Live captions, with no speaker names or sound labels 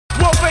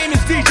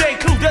famous DJ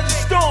Clue, Desert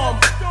Storm.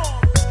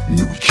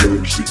 New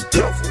Jersey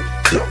Devil.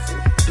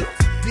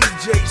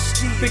 DJ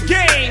Steve. The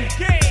gang.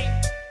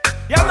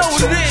 Y'all know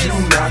what it is. You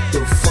not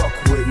to fuck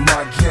with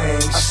my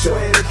gang. I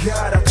swear to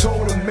God, I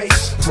told him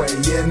Mace,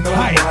 praying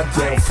on my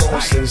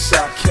downfall since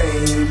I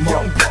came.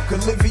 Young Buck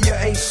Olivia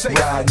ain't safe.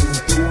 Riding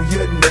through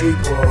your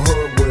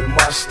neighborhood with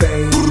my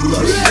stain. You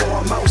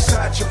know I'm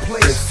outside your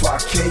place. If I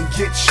can't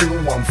get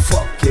you, I'm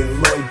fucking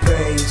Lloyd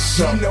Baines.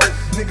 You know,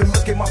 nigga,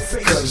 look at my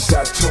face. Cause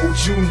I told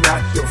you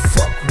not to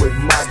fuck with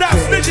my stop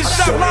gang. Snitchin,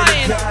 stop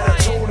lying. God, I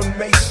told him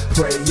Mace,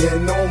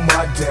 praying on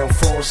my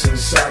downfall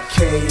since I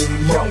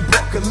came. Young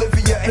Buck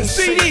Olivia ain't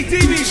safe. CD,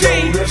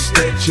 DVD. Told us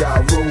that Ja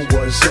Rule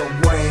was a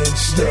Wayne.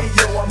 Stay,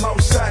 yo, I'm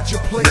outside your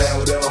place.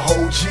 Now the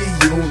whole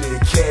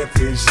G-Unit camp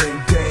is in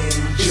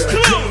danger.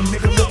 Gang,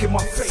 nigga, look at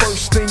my face.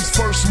 First things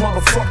first,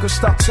 motherfucker,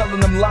 stop telling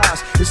them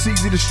lies. It's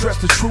easy to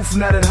stress the truth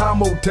now that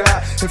Homo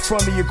died in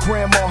front of your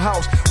grandma's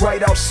house,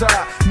 right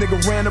outside. Nigga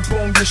ran up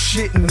on your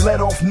shit and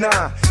let off 9.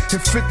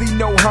 And 50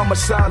 no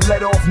homicide,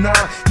 let off 9.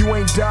 You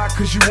ain't died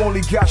cause you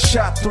only got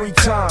shot 3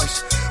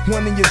 times.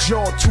 One in your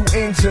jaw, 2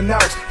 ins and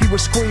outs. He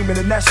was screaming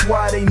and that's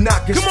why they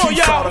knock his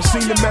teeth out. I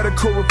seen the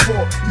medical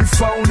report. You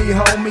phony,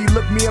 homie.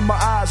 Look me in my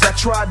eyes. I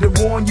tried to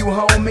warn you,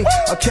 homie.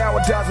 A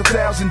coward dies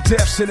 1,000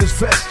 deaths in his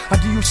vest. I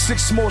give you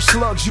 6 more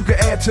slugs. You can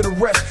add to the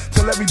rest.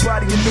 Tell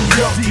everybody in New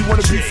York you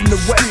wanna be from the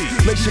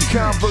West. Lace your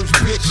Converse,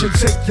 bitch, and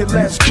take your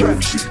last breath.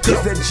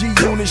 Cause that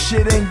G-Unit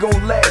shit ain't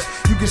gon' last.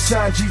 You can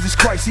sign Jesus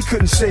Christ. He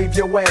couldn't save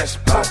your ass.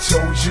 I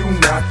told you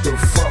not to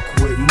fuck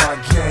with my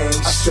gang.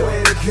 I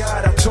swear to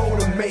God, I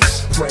told him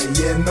Mace,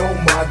 praying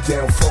on my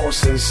downfall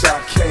since I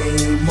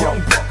came. Young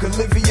Buck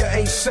Olivia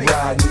ain't safe.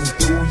 Riding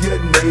through your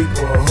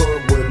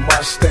neighborhood with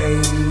my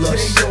stain. Yeah,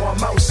 yo,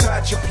 I'm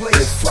outside your place.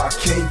 If I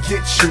can't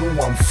get you,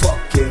 I'm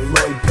fucking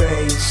Lloyd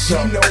Baines. You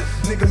know,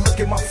 nigga, look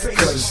at my face.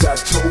 Cause I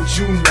told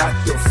you not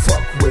to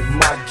fuck with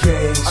my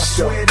gang. I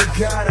swear to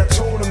God, I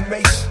told him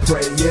Mace,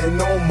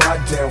 praying on my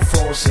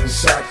downfall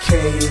since I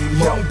came.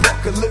 Young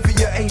Buck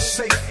Olivia ain't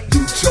safe.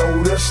 You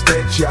told us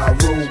that Ja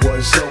Rule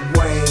was a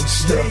Wayne.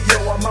 Stay,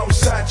 yo, I'm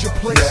outside your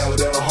place. Now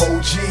the whole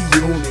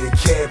G-Unit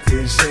camp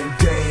is in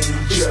danger.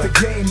 It's the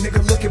game,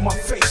 nigga, look at my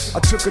face. I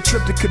took a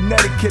trip to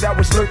Connecticut, I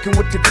was lurking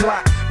with the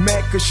Glock.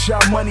 Mad cause Shaw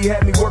Money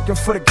had me working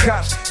for the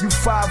cops. You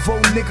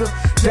 5-0 nigga,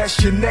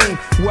 that's your name.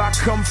 Where I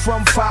come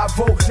from,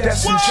 5-0,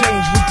 that's some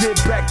change. We did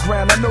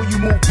background, I know you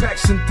move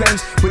packs and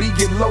things, but he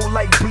get low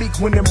like Bleak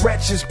when them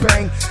ratchets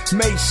bang.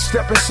 Mace,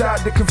 step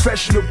inside the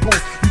confessional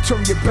booth. You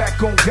turn your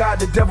back on God,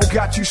 the devil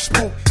got you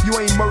spooked. You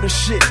ain't murder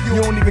shit,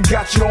 you don't even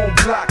got your own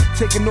block.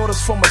 Taking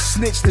orders from a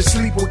snitch that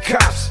sleep with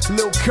cops.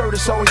 Lil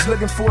Curtis always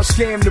looking for a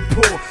scam to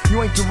pull.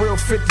 You ain't the real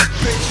 50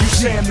 bitch, you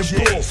Sam the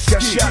Bull.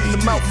 Got shot in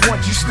the mouth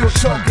once, you still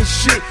talking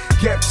shit.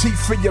 Got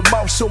teeth in your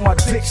mouth so my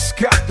dick's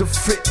got to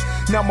fit.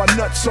 Now my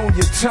nuts on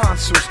your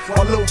tonsils.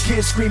 My little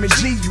kid screaming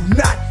G, you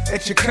not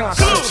at your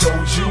console. I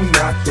told you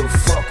not to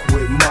fuck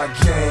with my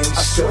gang.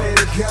 I swear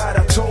to God,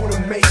 I told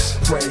him Mace,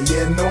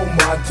 praying on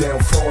my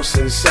downfall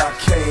since I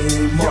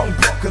came. Young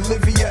Buck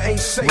Olivia ain't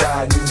safe.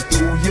 Riding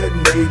through your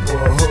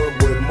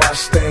neighborhood with my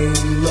stain.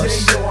 Yeah,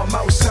 yo, I'm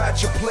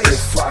outside your place.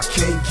 If I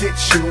can't get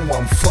you,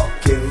 I'm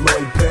fucking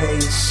Lloyd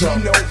Baines. You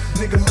know,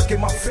 nigga, look at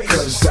my face.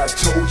 Cause I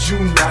told you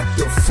not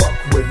to fuck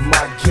with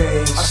my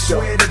gang. I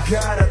swear to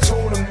God, I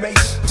told him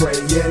Mace,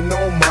 praying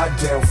on my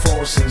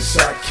downfall since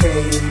I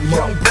came.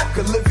 Young Buck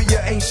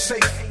Olivia ain't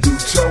safe. You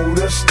told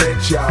us that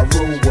Ja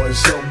Rule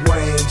was a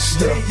Wayne.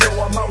 Stay,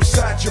 yo, I'm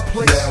outside your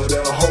place. Now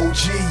the whole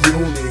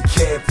G-Unit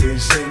camp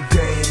is in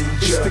danger.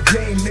 It's the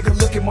game, nigga,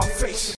 look at my face.